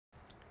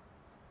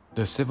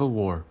The Civil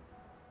War,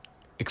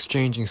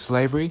 exchanging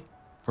slavery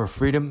for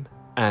freedom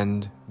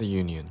and the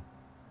Union.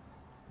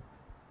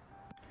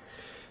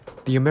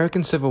 The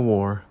American Civil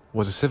War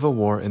was a civil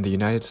war in the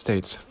United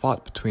States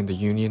fought between the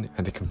Union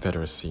and the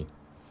Confederacy.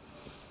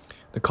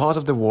 The cause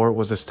of the war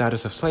was the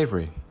status of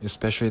slavery,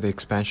 especially the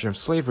expansion of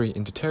slavery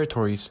into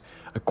territories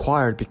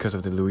acquired because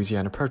of the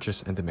Louisiana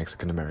Purchase and the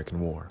Mexican-American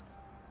War.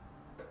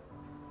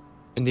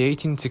 In the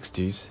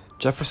 1860s,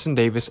 Jefferson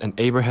Davis and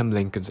Abraham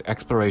Lincoln's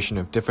exploration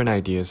of different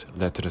ideas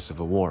led to the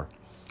Civil War.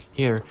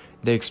 Here,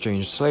 they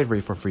exchanged slavery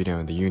for freedom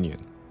and the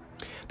Union.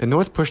 The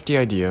North pushed the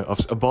idea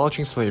of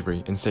abolishing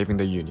slavery and saving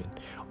the Union,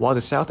 while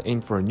the South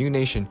aimed for a new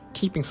nation,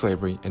 keeping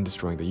slavery and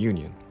destroying the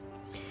Union.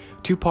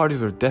 Two parties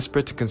were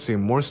desperate to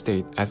consume more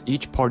state as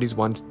each party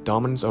wanted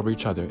dominance over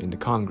each other in the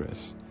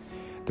Congress.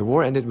 The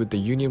war ended with the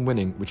Union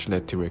winning, which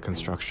led to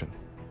Reconstruction.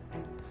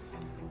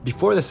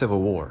 Before the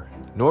Civil War,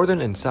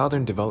 Northern and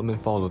Southern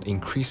development followed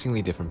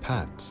increasingly different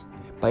paths.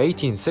 By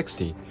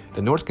 1860,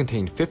 the North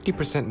contained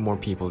 50% more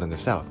people than the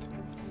South.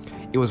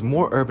 It was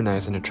more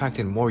urbanized and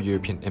attracted more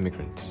European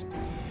immigrants.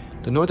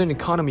 The Northern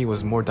economy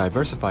was more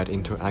diversified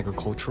into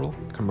agricultural,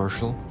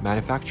 commercial,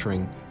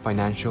 manufacturing,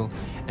 financial,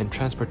 and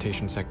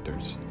transportation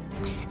sectors.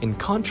 In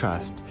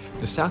contrast,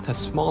 the South had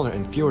smaller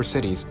and fewer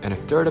cities, and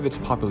a third of its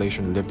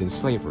population lived in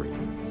slavery.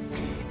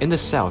 In the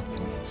South,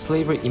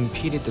 slavery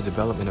impeded the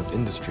development of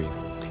industry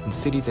in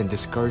cities and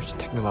discouraged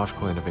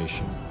technological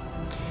innovation.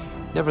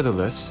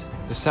 Nevertheless,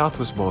 the South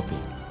was wealthy,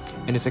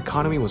 and its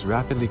economy was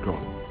rapidly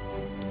growing.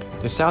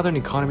 The Southern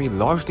economy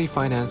largely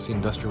financed the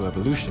Industrial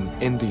Revolution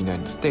in the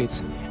United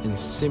States and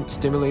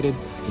stimulated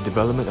the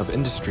development of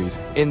industries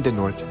in the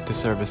North to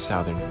service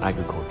Southern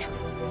agriculture.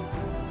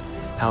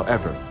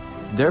 However,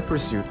 their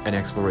pursuit and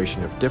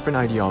exploration of different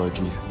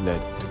ideologies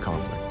led to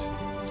conflict.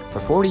 For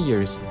 40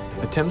 years,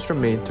 attempts were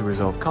made to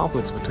resolve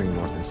conflicts between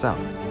North and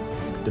South.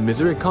 The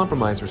Missouri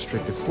Compromise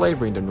restricted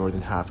slavery in the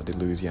northern half of the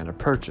Louisiana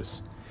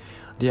Purchase.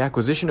 The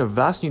acquisition of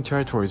vast new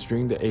territories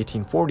during the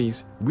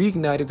 1840s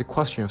reignited the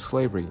question of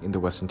slavery in the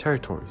Western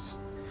Territories.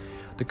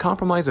 The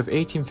Compromise of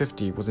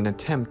 1850 was an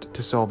attempt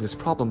to solve this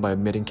problem by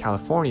admitting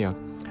California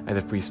as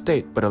a free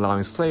state but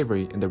allowing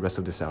slavery in the rest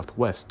of the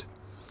Southwest.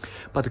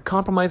 But the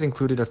compromise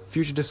included a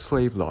fugitive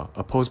slave law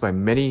opposed by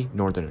many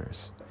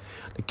Northerners.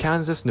 The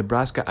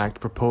Kansas-Nebraska Act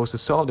proposed to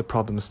solve the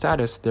problem of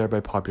status, thereby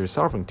popular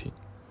sovereignty.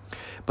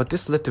 But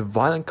this led to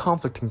violent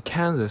conflict in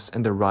Kansas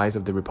and the rise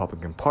of the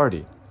Republican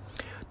Party.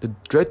 The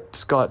Dred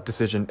Scott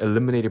decision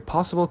eliminated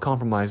possible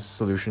compromise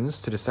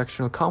solutions to the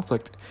sectional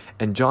conflict,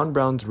 and John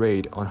Brown's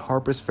raid on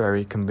Harper's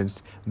Ferry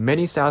convinced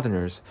many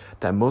Southerners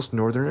that most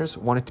Northerners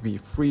wanted to be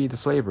free of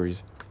slavery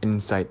and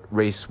incite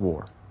race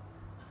war.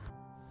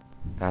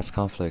 As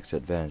conflicts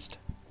advanced,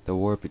 the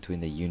war between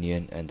the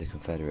Union and the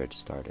Confederates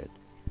started.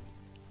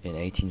 In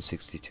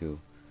 1862,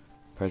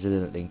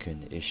 President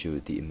Lincoln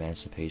issued the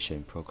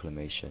Emancipation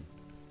Proclamation.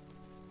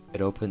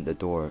 It opened the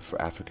door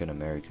for African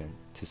Americans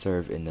to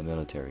serve in the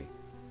military.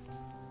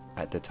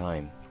 At the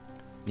time,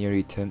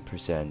 nearly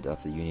 10%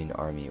 of the Union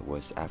Army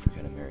was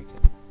African American.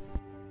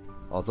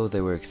 Although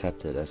they were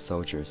accepted as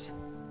soldiers,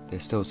 they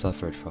still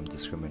suffered from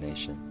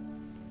discrimination.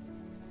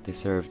 They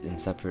served in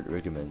separate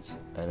regiments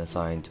and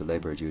assigned to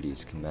labor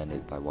duties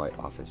commanded by white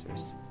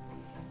officers.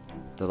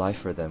 The life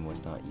for them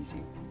was not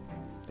easy.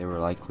 They were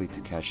likely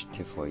to catch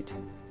typhoid,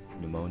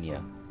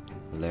 pneumonia,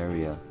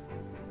 malaria,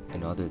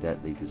 and other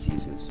deadly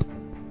diseases.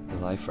 The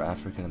life for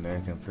African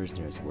American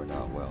prisoners were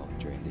not well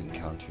during the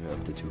encounter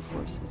of the two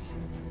forces.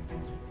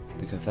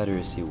 The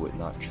Confederacy would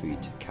not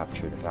treat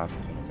captured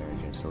African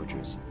American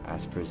soldiers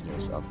as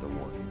prisoners of the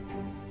war.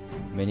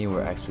 Many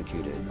were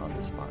executed on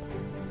the spot.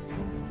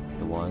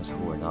 The ones who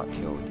were not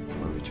killed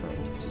were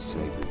returned to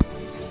slavery,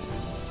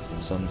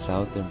 and some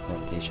Southern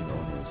plantation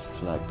owners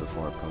fled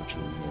before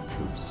approaching Union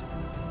troops.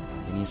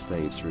 Many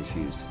slaves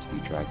refused to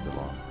be dragged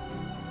along.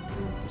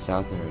 The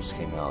Southerners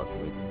came out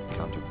with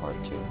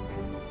counterpart too.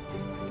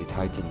 They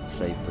tightened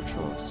slave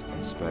patrols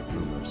and spread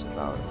rumors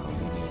about how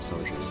Union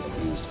soldiers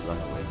abused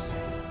runaways.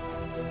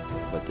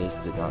 But this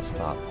did not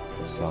stop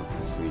the sought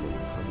of freedom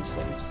for the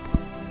slaves.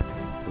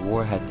 The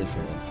war had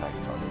different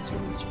impacts on the two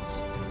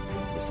regions.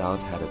 The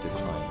South had a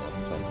decline of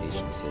the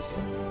plantation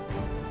system,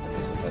 and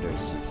the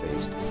Confederacy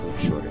faced food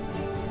shortage.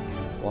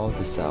 While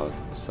the South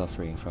was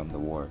suffering from the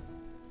war,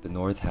 the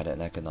North had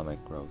an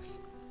economic growth.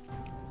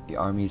 The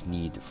Army's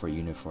need for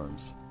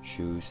uniforms,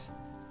 shoes,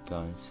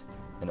 guns,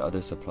 and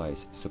other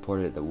supplies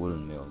supported the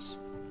woolen mills,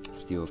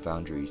 steel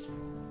foundries,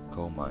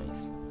 coal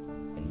mines,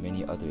 and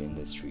many other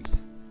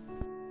industries.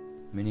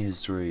 Many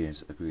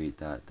historians agreed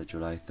that the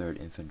July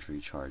 3rd Infantry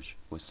Charge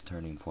was the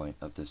turning point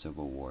of the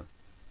Civil War,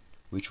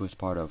 which was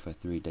part of a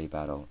 3-day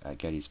battle at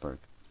Gettysburg.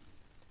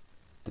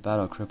 The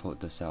battle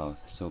crippled the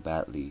South so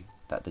badly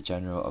that the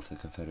general of the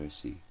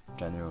Confederacy,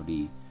 General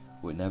Lee,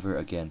 would never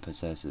again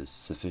possess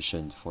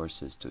sufficient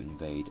forces to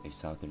invade a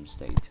southern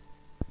state.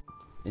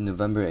 In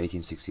November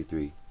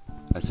 1863,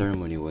 a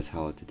ceremony was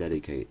held to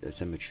dedicate a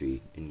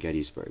cemetery in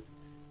Gettysburg,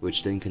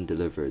 which Lincoln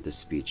delivered the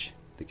speech,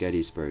 the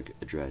Gettysburg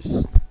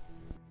Address.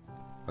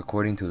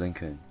 According to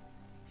Lincoln,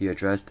 he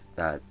addressed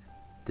that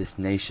This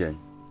nation,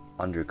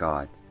 under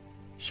God,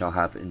 shall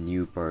have a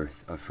new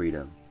birth of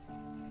freedom,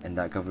 and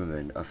that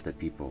government of the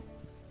people,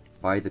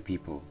 by the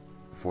people,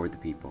 for the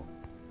people,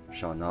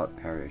 shall not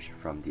perish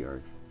from the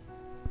earth.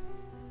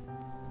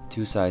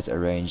 Two sides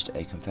arranged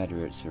a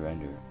Confederate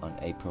surrender on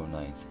April 9,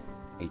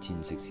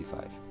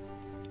 1865,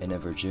 in a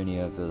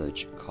Virginia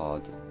village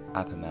called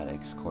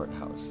Appomattox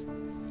Courthouse.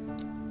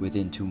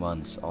 Within 2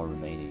 months, all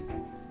remaining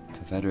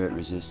Confederate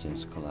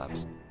resistance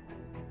collapsed.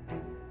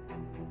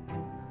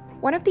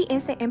 One of the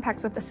instant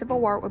impacts of the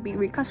Civil War would be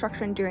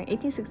Reconstruction during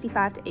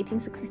 1865 to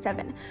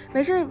 1867.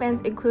 Major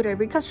events included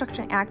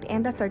Reconstruction Act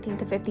and the 13th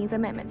to 15th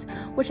Amendments,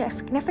 which had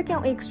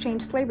significantly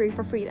exchanged slavery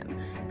for freedom.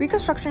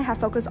 Reconstruction had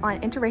focused on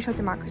interracial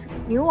democracy.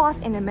 New laws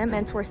and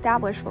amendments were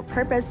established for the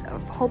purpose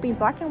of hoping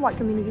black and white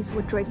communities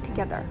would join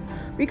together.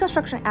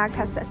 Reconstruction Act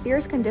has set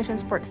serious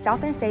conditions for the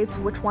southern states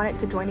which wanted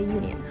to join a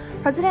union.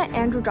 President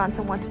Andrew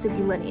Johnson wanted to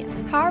be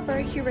lenient. However,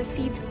 he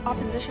received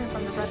opposition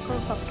from the Radical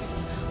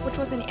Republicans, which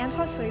was an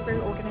anti-slavery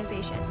organization.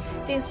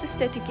 They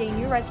insisted to gain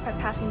new rights by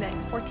passing the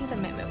 14th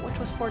Amendment, which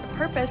was for the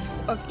purpose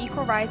of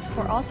equal rights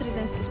for all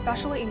citizens,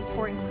 especially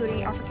for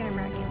including African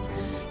Americans.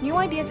 New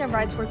ideas and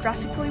rights were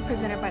drastically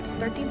presented by the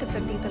 13th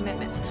and 15th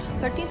Amendments.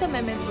 13th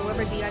Amendment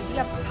delivered the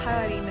idea of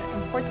highlighting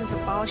the importance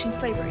of abolishing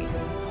slavery.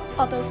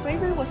 Although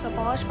slavery was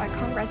abolished by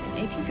Congress in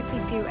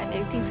 1862 and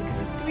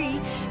 1863,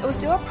 it was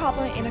still a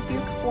problem in a few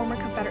former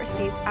Confederate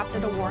states after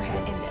the war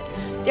had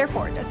ended.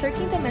 Therefore, the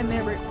 13th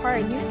Amendment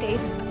required new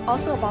states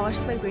also abolish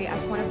slavery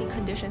as one of the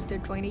conditions to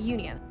join a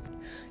union.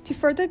 To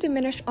further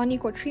diminish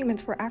unequal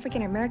treatments for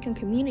African American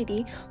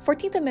community,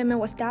 14th Amendment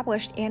was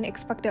established and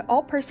expected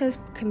all persons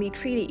can be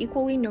treated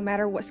equally no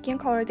matter what skin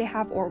color they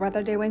have or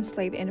whether they were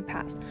enslaved in the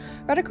past.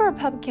 Radical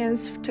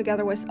Republicans,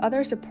 together with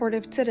other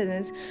supportive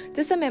citizens,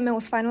 this amendment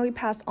was finally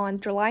passed on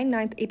July 9,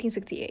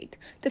 1868.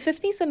 The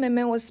 15th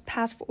Amendment was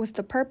passed with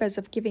the purpose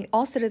of giving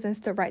all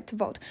citizens the right to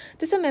vote.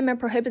 This amendment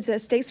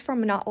prohibited states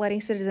from not letting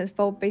citizens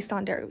vote based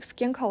on their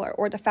skin color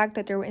or the fact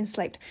that they were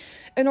enslaved.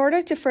 In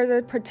order to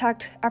further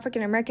protect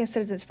African American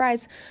citizens'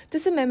 rights,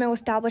 this amendment was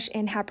established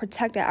and had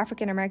protected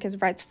African Americans'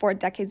 rights for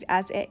decades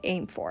as it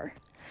aimed for.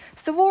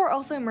 Civil War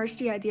also emerged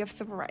the idea of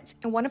civil rights,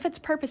 and one of its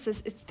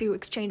purposes is to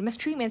exchange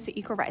mistreatments to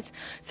equal rights.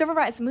 Civil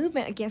rights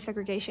movement against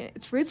segregation.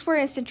 Its roots were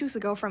in centuries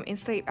ago from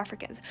enslaved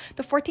Africans.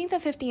 The 14th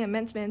and 15th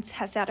Amendments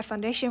has set a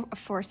foundation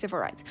for civil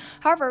rights.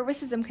 However,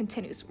 racism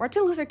continues.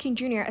 Martin Luther King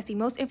Jr., as the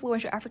most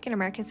influential African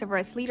American civil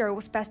rights leader,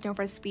 was best known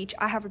for his speech,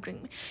 "I Have a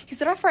Dream." He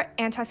stood up for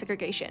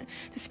anti-segregation.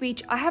 The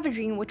speech, "I Have a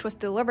Dream," which was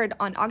delivered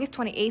on August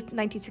 28,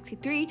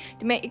 1963,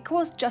 demanded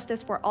equal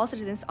justice for all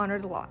citizens under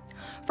the law.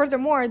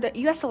 Furthermore, the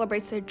U.S.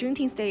 celebrates the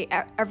Juneteenth Day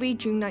every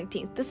June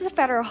 19th. This is a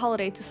federal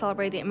holiday to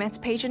celebrate the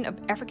emancipation of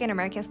African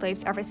American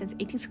slaves ever since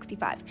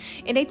 1865.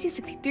 In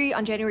 1863,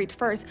 on January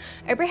 1st,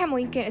 Abraham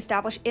Lincoln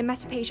established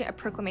Emancipation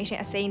Proclamation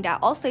as saying that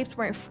all slaves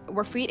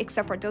were freed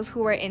except for those who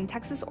were in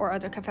Texas or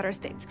other Confederate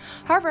states.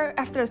 However,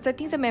 after the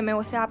 13th Amendment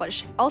was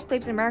established, all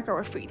slaves in America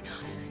were freed,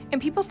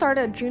 and people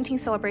started a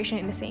Juneteenth celebration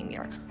in the same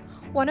year.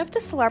 One of the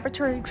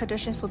celebratory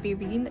traditions would be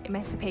reading the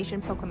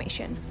Emancipation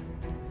Proclamation.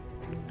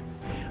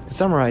 To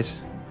summarize,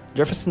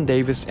 Jefferson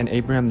Davis and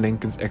Abraham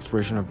Lincoln's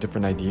exploration of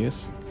different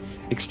ideas,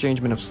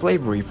 exchangement of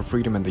slavery for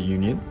freedom and the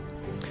Union,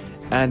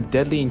 and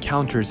deadly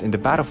encounters in the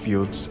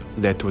battlefields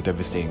led to a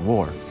devastating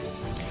war.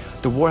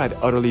 The war had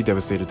utterly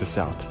devastated the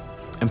South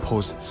and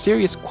posed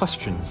serious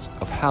questions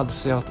of how the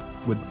South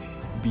would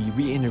be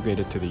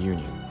reintegrated to the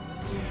Union.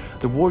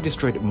 The war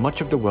destroyed much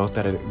of the wealth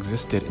that had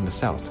existed in the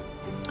South.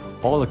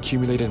 All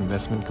accumulated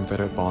investment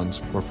Confederate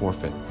bonds were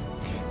forfeit.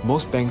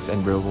 Most banks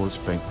and railroads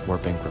were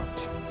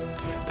bankrupt.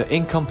 The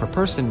income per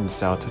person in the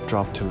South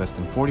dropped to less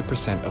than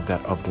 40% of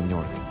that of the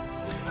North,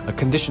 a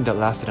condition that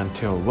lasted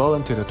until well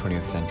into the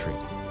 20th century.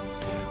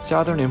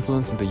 Southern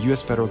influence in the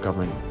U.S. federal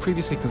government,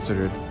 previously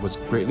considered, was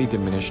greatly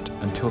diminished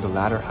until the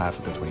latter half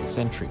of the 20th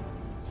century.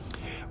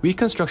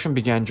 Reconstruction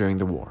began during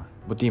the war,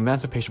 with the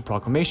Emancipation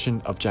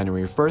Proclamation of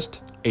January 1st,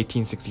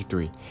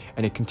 1863,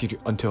 and it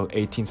continued until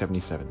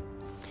 1877.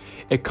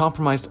 It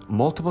compromised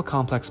multiple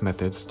complex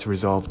methods to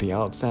resolve the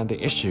outstanding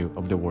issue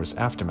of the war's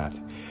aftermath,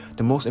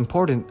 the most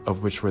important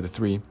of which were the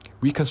 3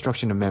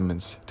 Reconstruction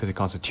Amendments to the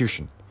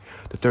Constitution,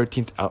 the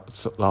 13th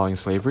outlawing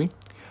slavery,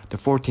 the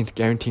 14th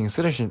guaranteeing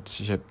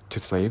citizenship to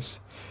slaves,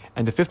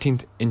 and the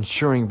 15th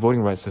ensuring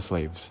voting rights to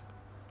slaves.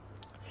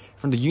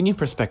 From the Union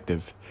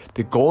perspective,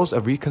 the goals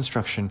of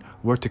Reconstruction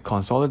were to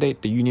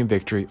consolidate the Union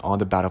victory on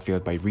the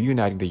battlefield by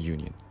reuniting the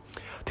Union,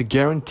 to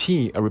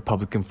guarantee a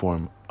Republican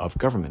form of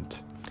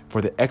government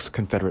for the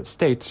ex-Confederate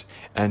states,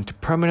 and to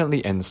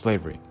permanently end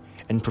slavery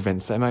and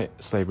prevent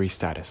semi-slavery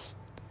status.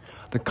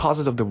 The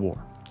causes of the war,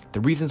 the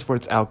reasons for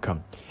its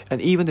outcome,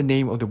 and even the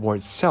name of the war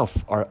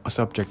itself are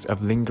subjects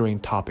of lingering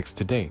topics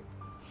today.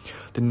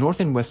 The North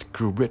and West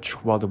grew rich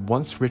while the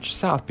once rich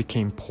South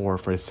became poor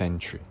for a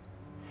century.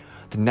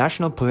 The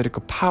national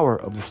political power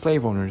of the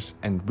slave owners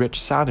and rich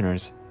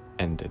Southerners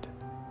ended.